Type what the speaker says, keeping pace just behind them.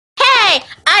Hey,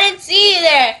 I didn't see you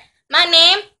there. My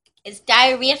name is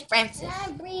Diarrhea Francis.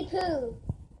 I'm Bree Poo.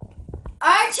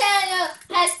 Our channel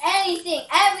has anything,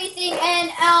 everything,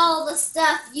 and all the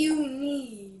stuff you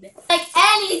need. Like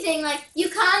anything, like you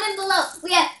comment below.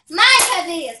 We have Minecraft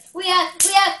videos. We have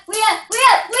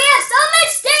so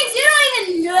much things you don't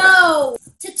even know.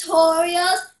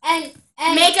 Tutorials and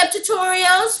Makeup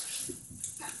tutorials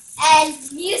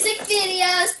and music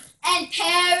videos and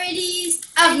parodies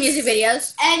of music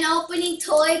videos and opening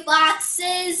toy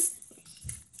boxes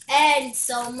and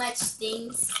so much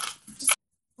things.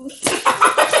 and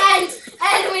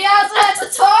we also have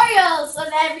tutorials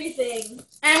of everything.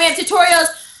 And we have tutorials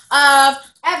of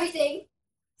Everything.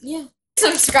 yeah.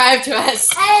 Subscribe to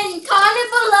us. And comment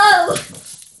below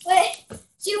what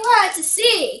you want to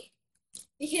see.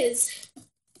 Because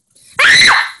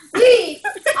we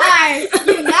are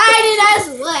united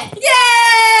as one.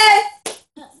 Yay!